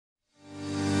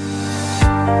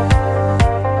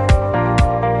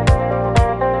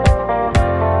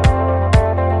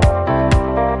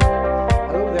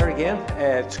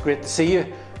great to see you.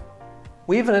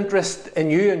 We have an interest in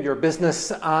you and your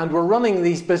business, and we're running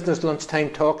these business lunchtime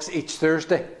talks each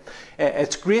Thursday.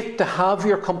 It's great to have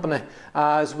your company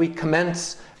as we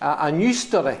commence a new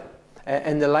study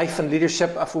in the life and leadership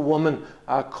of a woman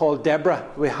called Deborah.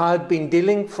 We had been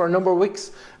dealing for a number of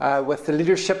weeks with the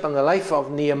leadership and the life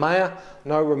of Nehemiah.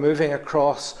 Now we're moving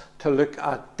across to look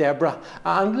at Deborah.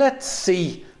 And let's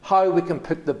see how we can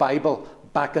put the Bible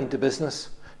back into business.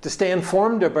 To stay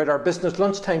informed about our business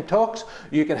lunchtime talks,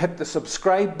 you can hit the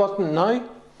subscribe button now,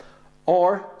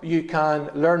 or you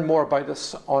can learn more about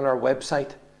us on our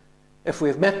website. If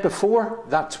we've met before,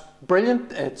 that's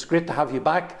brilliant. It's great to have you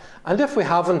back. And if we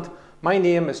haven't, my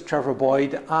name is Trevor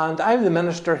Boyd, and I'm the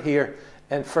minister here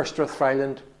in First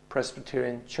Rathfriland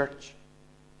Presbyterian Church.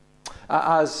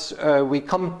 As we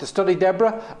come to study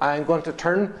Deborah, I'm going to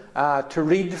turn to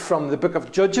read from the book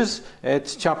of Judges.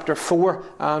 It's chapter 4,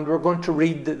 and we're going to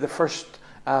read the first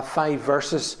 5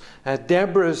 verses.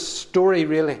 Deborah's story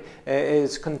really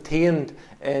is contained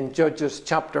in Judges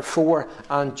chapter 4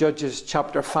 and Judges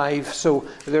chapter 5, so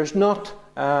there's not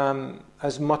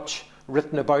as much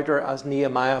written about her as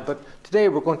Nehemiah, but today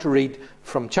we're going to read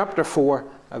from chapter 4,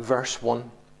 verse 1.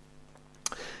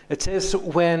 It says,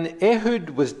 "When Ehud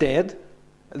was dead,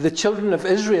 the children of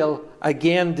Israel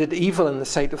again did evil in the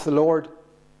sight of the Lord.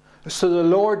 So the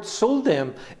Lord sold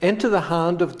them into the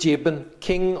hand of Jabin,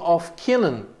 king of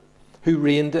Canaan, who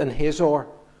reigned in Hazor.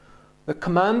 The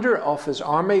commander of his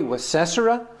army was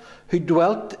Sisera, who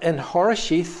dwelt in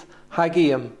Harosheth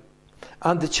Haggayim.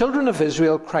 And the children of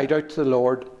Israel cried out to the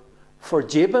Lord, for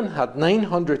Jabin had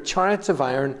 900 chariots of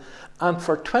iron, and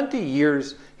for 20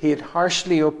 years he had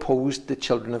harshly opposed the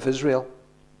children of Israel.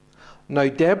 Now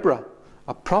Deborah,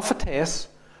 a prophetess,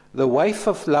 the wife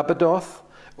of Lapidoth,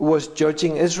 was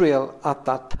judging Israel at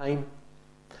that time.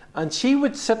 And she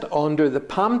would sit under the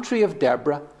palm tree of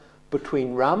Deborah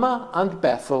between Ramah and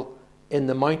Bethel in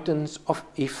the mountains of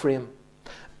Ephraim.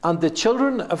 And the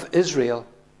children of Israel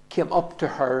came up to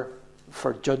her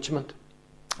for judgment."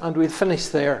 And we'll finish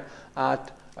there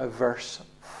at verse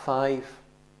 5.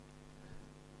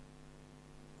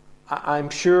 I'm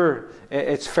sure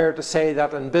it's fair to say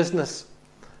that in business,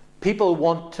 people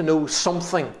want to know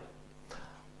something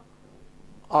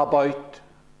about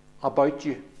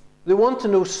you. They want to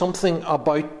know something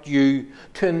about you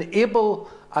to enable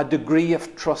a degree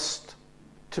of trust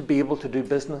to be able to do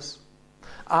business.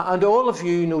 And all of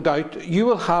you, no doubt, you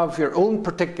will have your own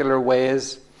particular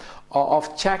ways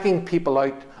of checking people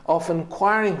out, of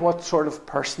inquiring what sort of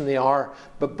person they are,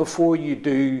 but before you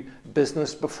do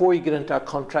business, before you get into a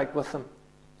contract with them.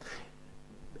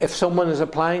 If someone is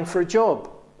applying for a job,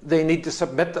 they need to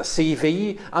submit a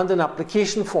CV and an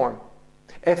application form.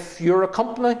 If you're a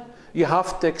company, you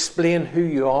have to explain who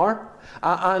you are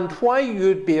and why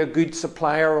you'd be a good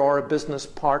supplier or a business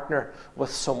partner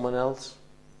with someone else.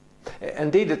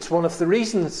 Indeed, it's one of the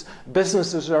reasons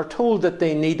businesses are told that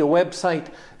they need a website,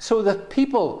 so that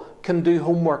people can do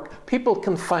homework, people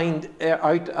can find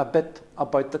out a bit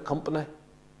about the company.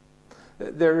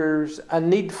 There's a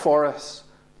need for us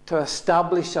to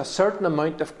establish a certain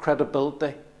amount of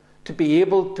credibility, to be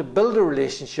able to build a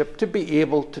relationship, to be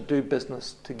able to do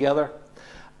business together.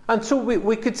 And so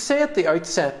we could say at the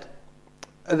outset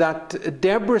that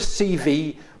Deborah's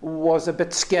CV was a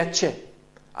bit sketchy,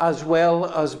 as well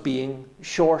as being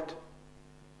short.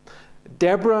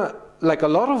 Deborah, like a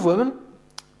lot of women,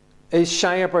 is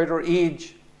shy about her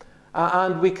age.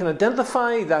 And we can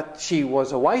identify that she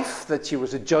was a wife, that she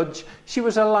was a judge. She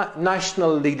was a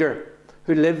national leader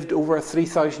who lived over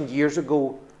 3,000 years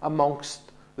ago amongst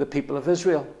the people of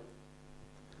Israel.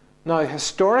 Now,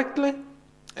 historically,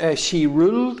 she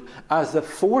ruled as the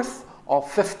 4th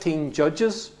of 15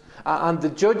 judges. And the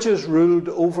judges ruled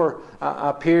over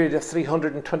a period of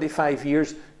 325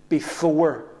 years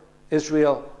before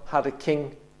Israel had a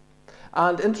king.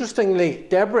 And interestingly,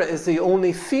 Deborah is the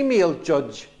only female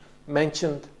judge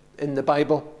mentioned in the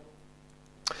Bible.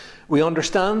 We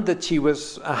understand that she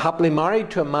was happily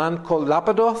married to a man called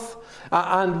Lapidoth,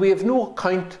 and we have no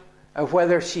account of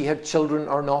whether she had children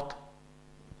or not.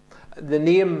 The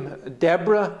name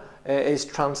Deborah is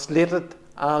translated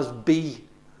as B-E-E.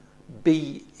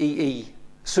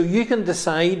 So you can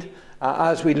decide,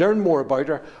 as we learn more about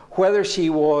her, whether she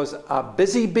was a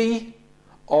busy bee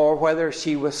or whether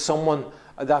she was someone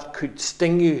that could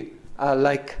sting you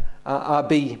like a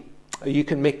bee. You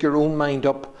can make your own mind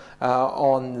up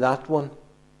on that one.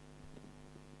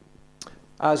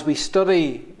 As we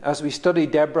study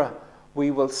Deborah,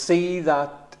 we will see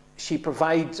that she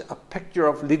provides a picture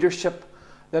of leadership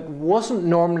that wasn't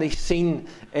normally seen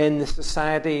in the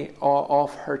society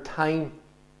of her time.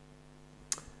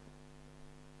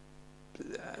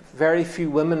 very few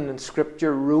women in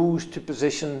Scripture rose to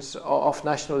positions of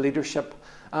national leadership.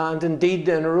 And indeed,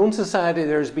 in our own society,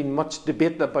 there's been much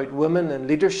debate about women in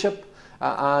leadership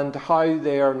and how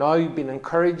they are now being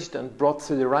encouraged and brought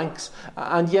through the ranks.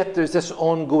 And yet there's this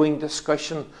ongoing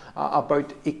discussion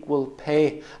about equal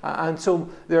pay. And so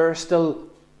there is still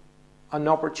an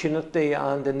opportunity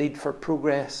and a need for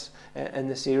progress in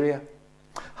this area.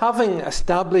 Having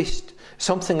established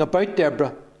something about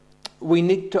Deborah, we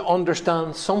need to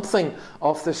understand something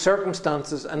of the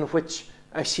circumstances in which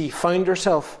she found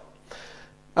herself.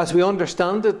 As we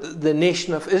understand it, the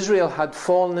nation of Israel had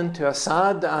fallen into a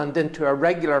sad and into a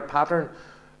regular pattern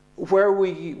where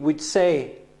we would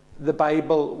say the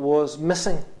Bible was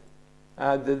missing.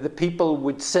 The people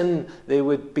would sin, they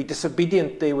would be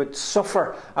disobedient, they would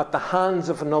suffer at the hands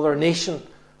of another nation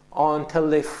until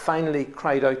they finally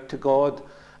cried out to God.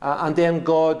 And then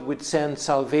God would send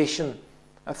salvation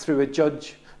through a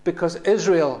judge, because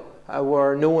Israel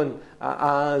were known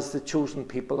as the chosen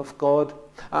people of God.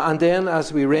 And then,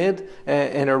 as we read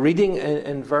in our reading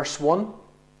in verse 1,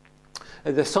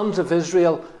 the sons of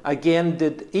Israel again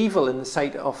did evil in the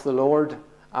sight of the Lord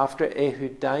after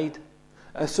Ehud died.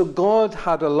 So God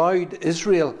had allowed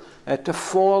Israel to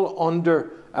fall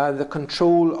under the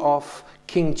control of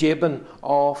King Jabin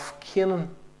of Canaan.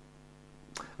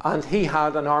 And he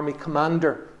had an army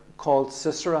commander called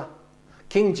Sisera.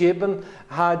 King Jabin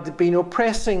had been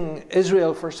oppressing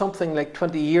Israel for something like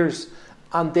 20 years.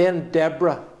 And then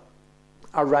Deborah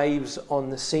arrives on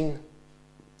the scene.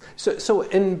 So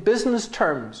in business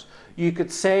terms, you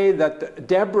could say that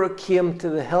Deborah came to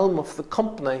the helm of the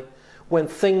company when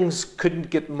things couldn't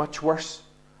get much worse.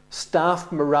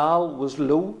 Staff morale was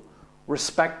low.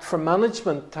 Respect for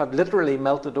management had literally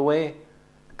melted away.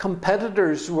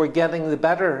 Competitors were getting the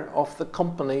better of the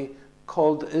company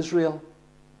called Israel.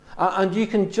 And you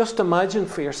can just imagine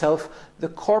for yourself the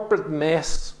corporate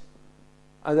mess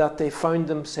that they found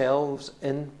themselves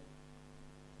in.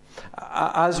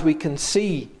 As we can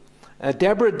see,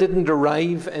 Deborah didn't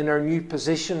arrive in her new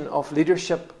position of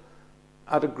leadership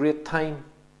at a great time.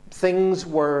 Things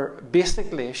were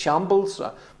basically a shambles,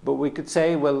 but we could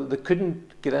say, well, they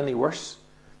couldn't get any worse.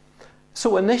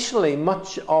 So initially,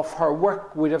 much of her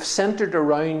work would have centred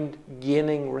around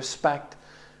gaining respect.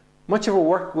 Much of her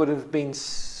work would have been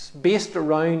based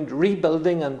around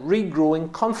rebuilding and regrowing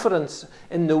confidence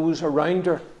in those around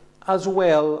her, as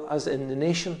well as in the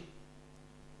nation.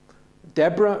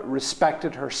 Deborah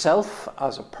respected herself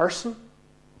as a person,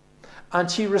 and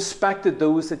she respected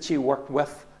those that she worked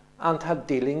with and had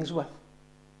dealings with.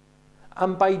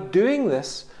 And by doing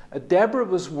this, Deborah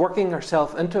was working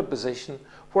herself into a position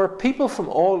where people from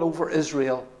all over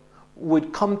Israel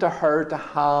would come to her to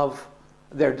have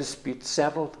their disputes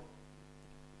settled.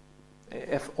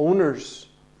 If owners,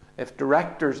 if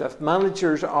directors, if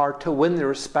managers are to win the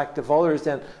respect of others,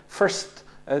 then first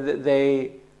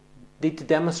they need to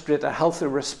demonstrate a healthy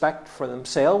respect for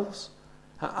themselves,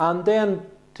 and then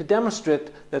to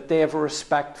demonstrate that they have a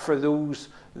respect for those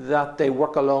that they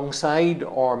work alongside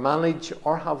or manage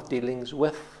or have dealings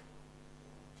with.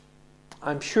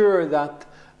 I'm sure that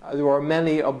there were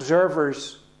many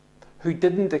observers who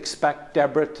didn't expect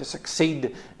Deborah to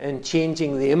succeed in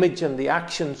changing the image and the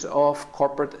actions of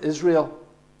corporate Israel.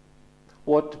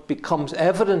 What becomes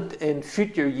evident in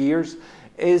future years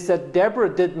is that Deborah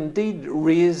did indeed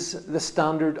raise the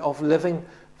standard of living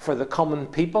for the common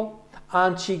people,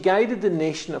 and she guided the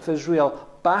nation of Israel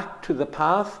back to the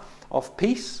path of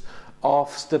peace, of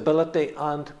stability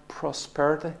and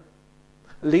prosperity.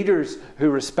 Leaders who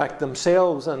respect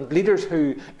themselves and leaders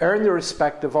who earn the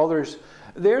respect of others,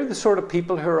 they're the sort of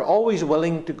people who are always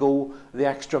willing to go the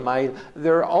extra mile.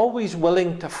 They're always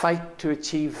willing to fight to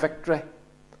achieve victory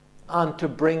and to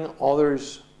bring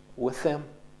others with them.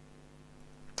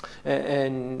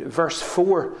 In verse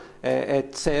 4,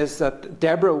 it says that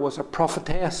Deborah was a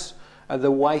prophetess,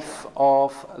 the wife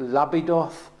of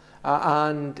Lapidoth,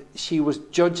 and she was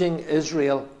judging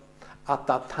Israel at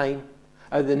that time.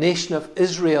 The nation of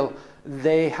Israel,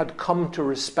 they had come to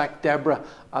respect Deborah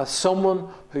as someone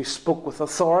who spoke with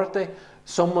authority,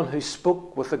 someone who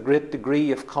spoke with a great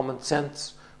degree of common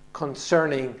sense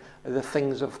concerning the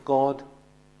things of God.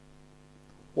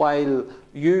 While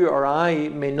you or I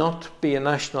may not be a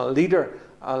national leader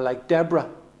like Deborah,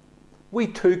 we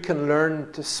too can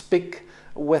learn to speak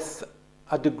with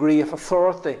a degree of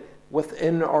authority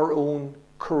within our own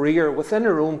career, within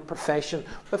our own profession,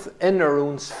 within our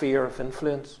own sphere of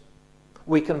influence.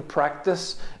 We can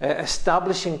practice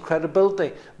establishing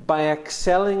credibility by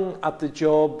excelling at the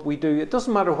job we do. It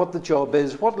doesn't matter what the job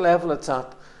is, what level it's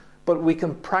at, but we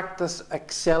can practice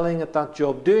excelling at that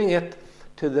job, doing it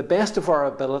to the best of our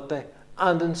ability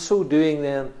and in so doing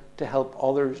then to help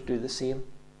others do the same.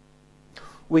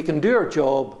 We can do our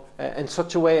job in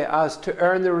such a way as to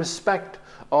earn the respect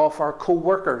of our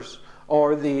co-workers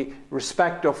or the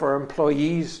respect of our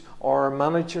employees or our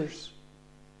managers.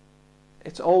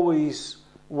 It's always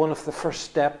one of the first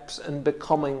steps in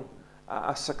becoming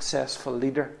a successful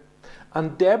leader.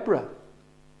 And Deborah,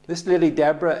 this lady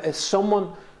Deborah, is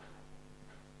someone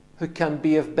who can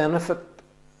be of benefit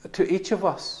to each of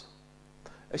us.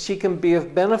 She can be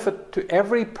of benefit to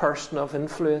every person of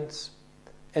influence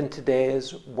in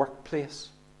today's workplace.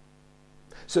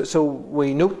 So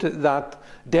we note that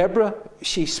Deborah,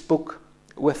 she spoke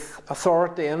with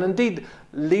authority, and indeed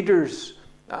leaders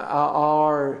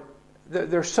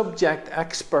they're subject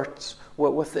experts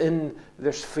within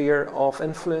their sphere of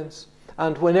influence.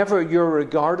 And whenever you're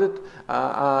regarded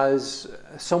as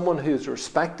someone who's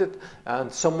respected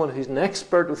and someone who's an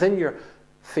expert within your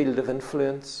field of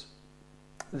influence,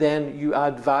 then you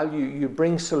add value, you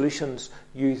bring solutions,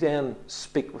 you then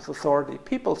speak with authority.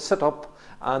 People sit up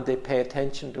and they pay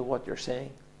attention to what you're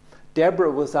saying.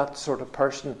 Deborah was that sort of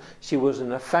person. She was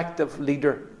an effective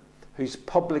leader whose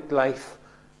public life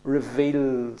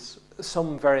reveals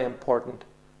some very important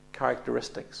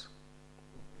characteristics.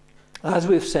 As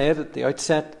we've said at the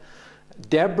outset,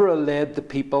 Deborah led the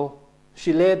people.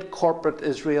 She led corporate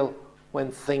Israel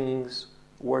when things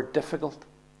were difficult.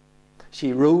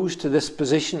 She rose to this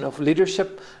position of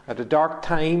leadership at a dark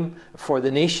time for the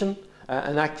nation.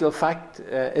 In actual fact,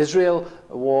 Israel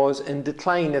was in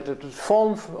decline. It had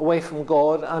fallen away from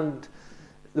God, and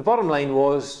the bottom line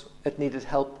was it needed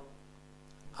help.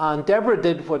 And Deborah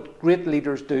did what great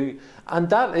leaders do, and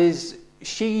that is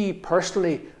she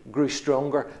personally grew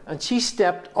stronger, and she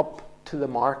stepped up to the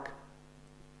mark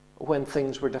when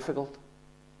things were difficult.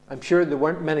 I'm sure there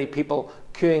weren't many people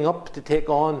queuing up to take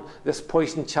on this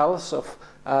poison chalice of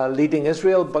leading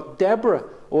Israel, but Deborah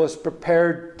was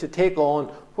prepared to take on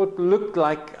what looked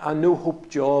like a no-hope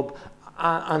job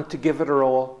and to give it her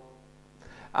all.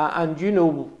 And you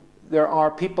know, there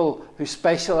are people who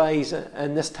specialise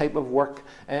in this type of work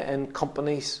in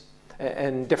companies,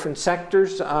 in different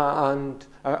sectors and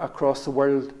across the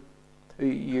world.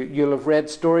 You'll have read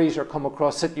stories or come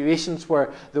across situations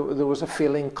where there was a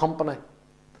failing company.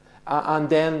 And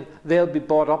then they'll be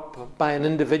bought up by an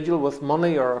individual with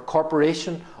money or a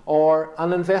corporation or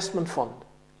an investment fund.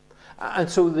 And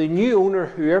so the new owner,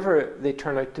 whoever they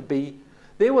turn out to be,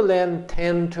 they will then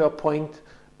tend to appoint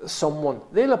someone.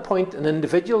 They'll appoint an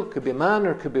individual, could be a man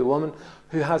or could be a woman,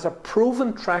 who has a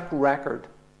proven track record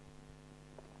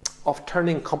of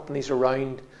turning companies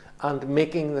around and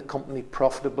making the company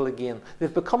profitable again.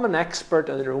 They've become an expert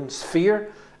in their own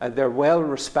sphere. They're well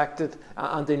respected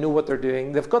and they know what they're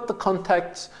doing. They've got the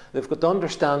contacts, they've got the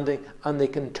understanding, and they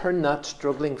can turn that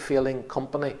struggling, failing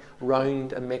company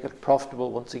round and make it profitable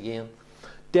once again.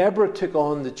 Deborah took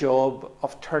on the job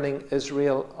of turning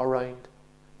Israel around.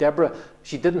 Deborah,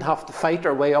 she didn't have to fight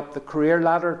her way up the career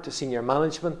ladder to senior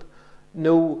management.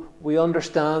 No, we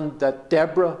understand that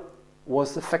Deborah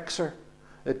was the fixer.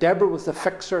 That Deborah was the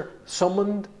fixer,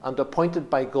 summoned and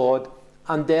appointed by God,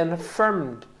 and then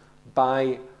affirmed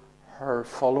by her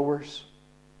followers.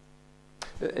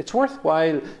 It's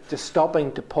worthwhile just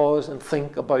stopping to pause and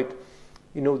think about,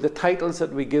 you know, the titles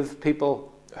that we give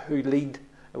people who lead,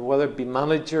 whether it be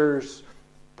managers,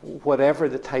 whatever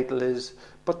the title is.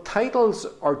 But titles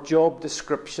are job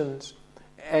descriptions.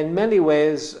 In many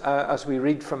ways, as we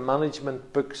read from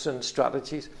management books and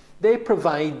strategies, they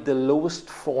provide the lowest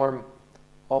form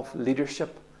of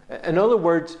leadership. In other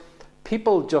words,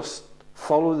 people just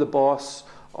follow the boss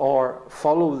or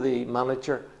follow the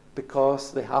manager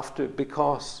because they have to,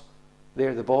 because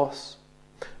they're the boss.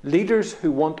 Leaders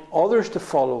who want others to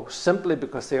follow simply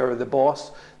because they are the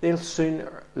boss, they'll soon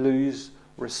lose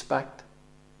respect.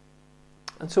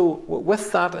 And so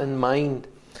with that in mind,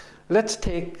 let's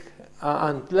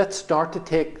start to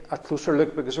take a closer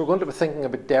look, because we're going to be thinking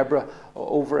about Deborah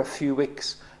over a few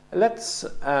weeks. Let's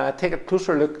take a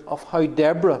closer look of how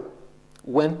Deborah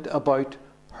went about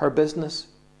her business.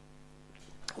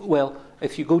 Well,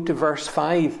 if you go to verse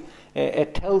 5,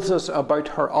 it tells us about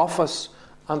her office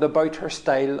and about her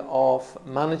style of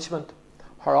management.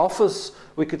 Her office,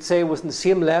 we could say, was on the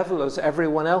same level as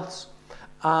everyone else,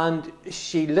 and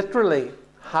she literally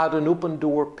had an open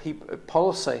door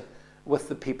policy with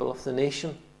the people of the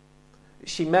nation.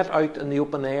 She met out in the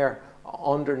open air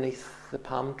underneath the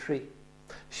palm tree.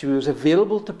 She was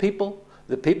available to people.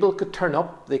 The people could turn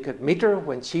up. They could meet her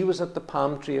when she was at the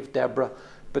palm tree of Deborah,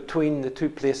 between the two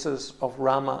places of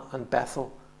Ramah and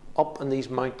Bethel, up in these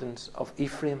mountains of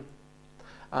Ephraim.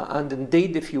 And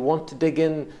indeed, if you want to dig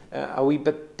in a wee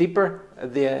bit deeper,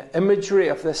 the imagery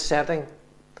of this setting,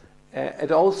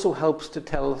 it also helps to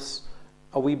tell us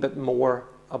a wee bit more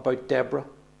about Deborah.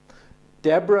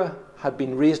 Deborah had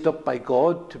been raised up by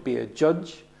God to be a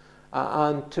judge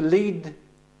and to lead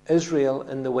Israel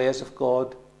in the ways of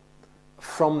God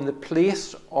from the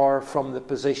place or from the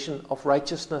position of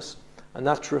righteousness. And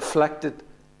that's reflected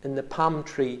in the palm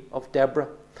tree of Deborah.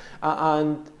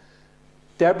 And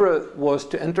Deborah was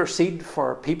to intercede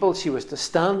for people. She was to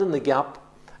stand in the gap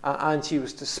and she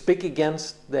was to speak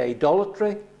against the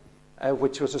idolatry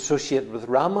which was associated with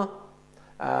Ramah,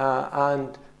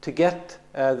 and to get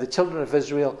the children of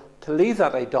Israel to leave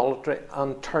that idolatry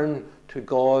and turn to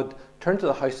God, turn to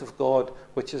the house of God,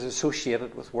 which is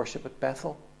associated with worship at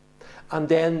Bethel. And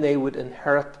then they would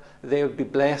inherit, they would be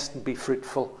blessed and be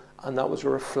fruitful, and that was a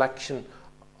reflection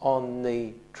on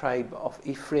the tribe of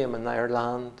Ephraim in their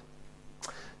land.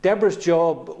 Deborah's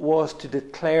job was to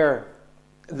declare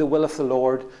the will of the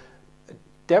Lord.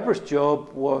 Deborah's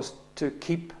job was to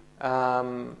keep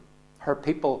her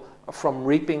people from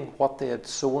reaping what they had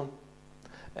sown.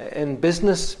 In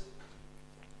business,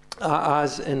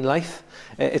 as in life,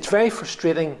 it's very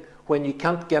frustrating when you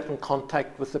can't get in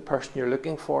contact with the person you're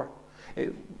looking for.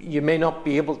 You may not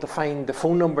be able to find the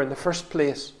phone number in the first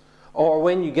place, or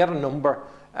when you get a number,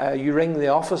 you ring the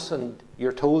office and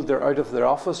you're told they're out of their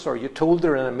office, or you're told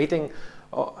they're in a meeting.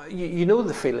 You know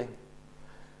the feeling.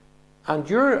 And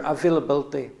your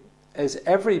availability is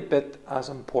every bit as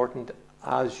important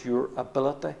as your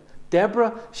ability.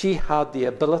 Deborah, she had the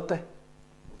ability,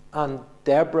 and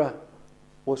Deborah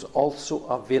was also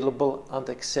available and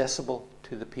accessible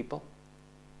to the people.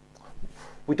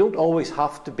 We don't always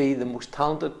have to be the most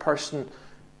talented person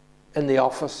in the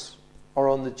office or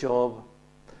on the job,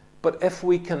 but if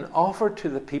we can offer to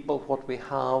the people what we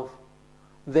have,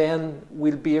 then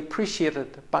we'll be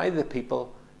appreciated by the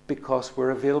people because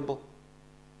we're available.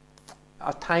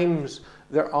 At times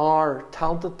there are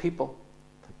talented people,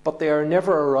 but they are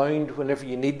never around whenever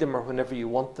you need them or whenever you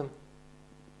want them.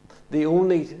 They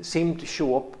only seem to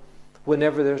show up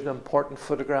whenever there's an important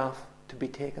photograph to be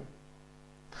taken.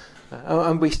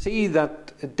 And we see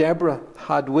that Deborah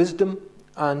had wisdom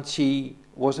and she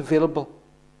was available.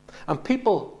 And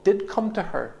people did come to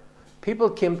her. People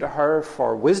came to her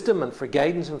for wisdom and for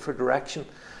guidance and for direction.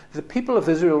 The people of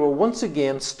Israel were once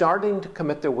again starting to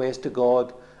commit their ways to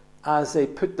God as they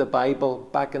put the Bible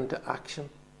back into action.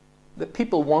 The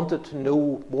people wanted to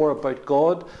know more about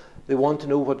God. They wanted to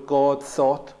know what God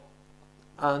thought.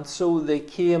 And so they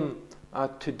came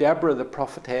to Deborah the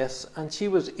prophetess, and she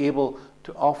was able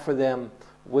to offer them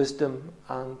wisdom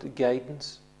and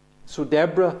guidance. So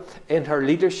Deborah, in her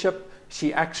leadership,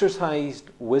 she exercised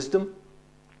wisdom,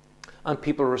 and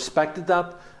people respected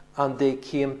that, and they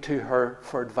came to her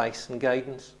for advice and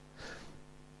guidance.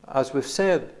 As we've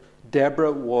said,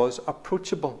 Deborah was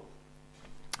approachable.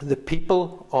 The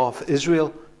people of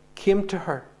Israel came to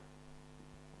her.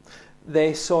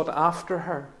 They sought after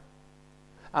her.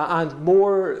 And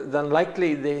more than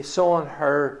likely, they saw in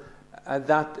her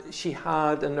that she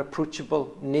had an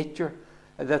approachable nature,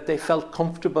 that they felt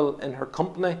comfortable in her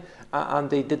company, and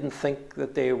they didn't think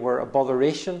that they were a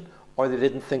botheration, or they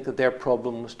didn't think that their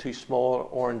problem was too small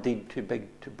or indeed too big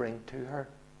to bring to her.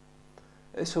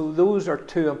 So those are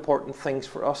two important things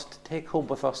for us to take home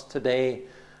with us today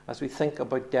as we think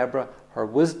about Deborah: her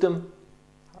wisdom,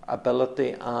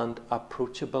 ability, and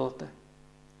approachability.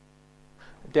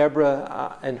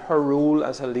 Deborah, in her role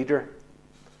as a leader,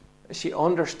 she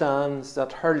understands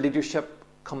that her leadership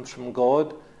comes from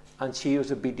God, and she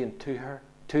is obedient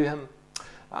to him.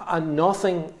 And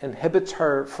nothing inhibits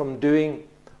her from doing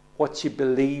what she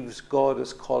believes God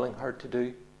is calling her to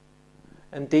do.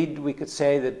 Indeed, we could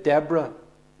say that Deborah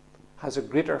has a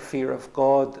greater fear of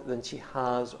God than she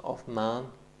has of man.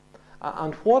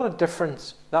 And what a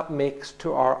difference that makes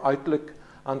to our outlook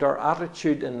and our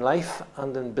attitude in life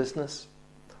and in business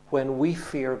when we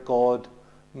fear God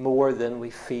more than we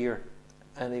fear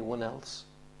anyone else.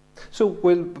 So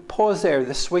we'll pause there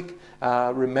this week,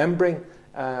 remembering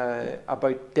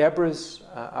about Deborah's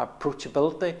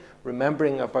approachability,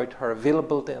 remembering about her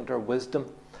availability and her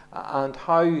wisdom, and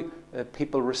how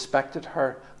people respected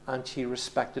her and she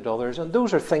respected others. And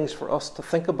those are things for us to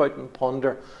think about and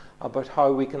ponder about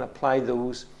how we can apply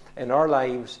those in our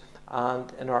lives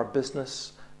and in our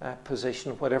business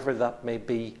position, whatever that may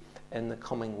be in the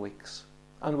coming weeks.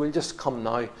 And we'll just come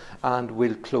now and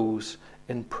we'll close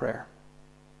in prayer.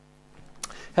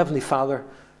 Heavenly Father,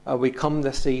 we come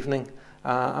this evening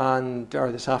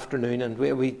or this afternoon, and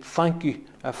we thank you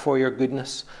for your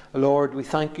goodness. Lord, we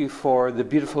thank you for the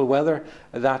beautiful weather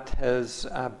that has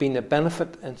been a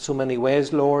benefit in so many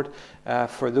ways, Lord.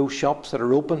 For those shops that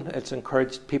are open, it's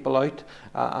encouraged people out,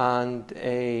 and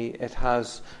it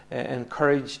has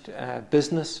encouraged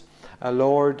business.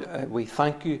 Lord, we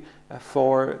thank you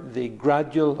for the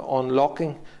gradual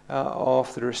unlocking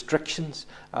of the restrictions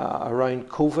around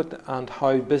COVID, and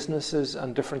how businesses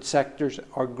and different sectors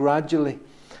are gradually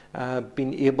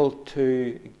being able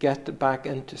to get back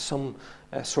into some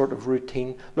sort of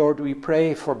routine. Lord, we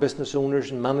pray for business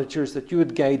owners and managers that you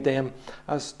would guide them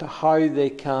as to how they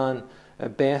can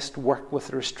best work with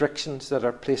the restrictions that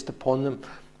are placed upon them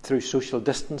through social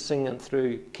distancing and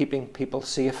through keeping people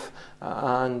safe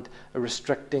and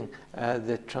restricting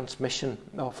the transmission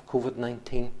of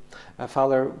COVID-19.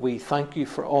 Father, we thank you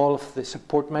for all of the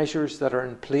support measures that are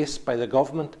in place by the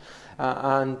government,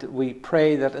 and we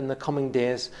pray that in the coming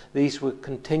days these will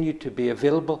continue to be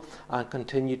available and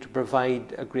continue to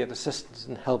provide a great assistance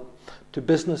and help to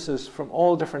businesses from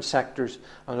all different sectors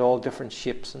and all different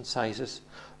shapes and sizes.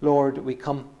 Lord, we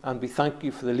come and we thank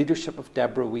you for the leadership of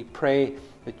Deborah. We pray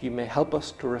that you may help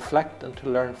us to reflect and to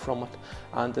learn from it,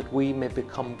 and that we may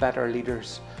become better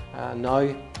leaders now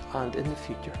and in the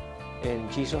future. In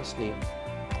Jesus' name,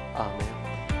 amen.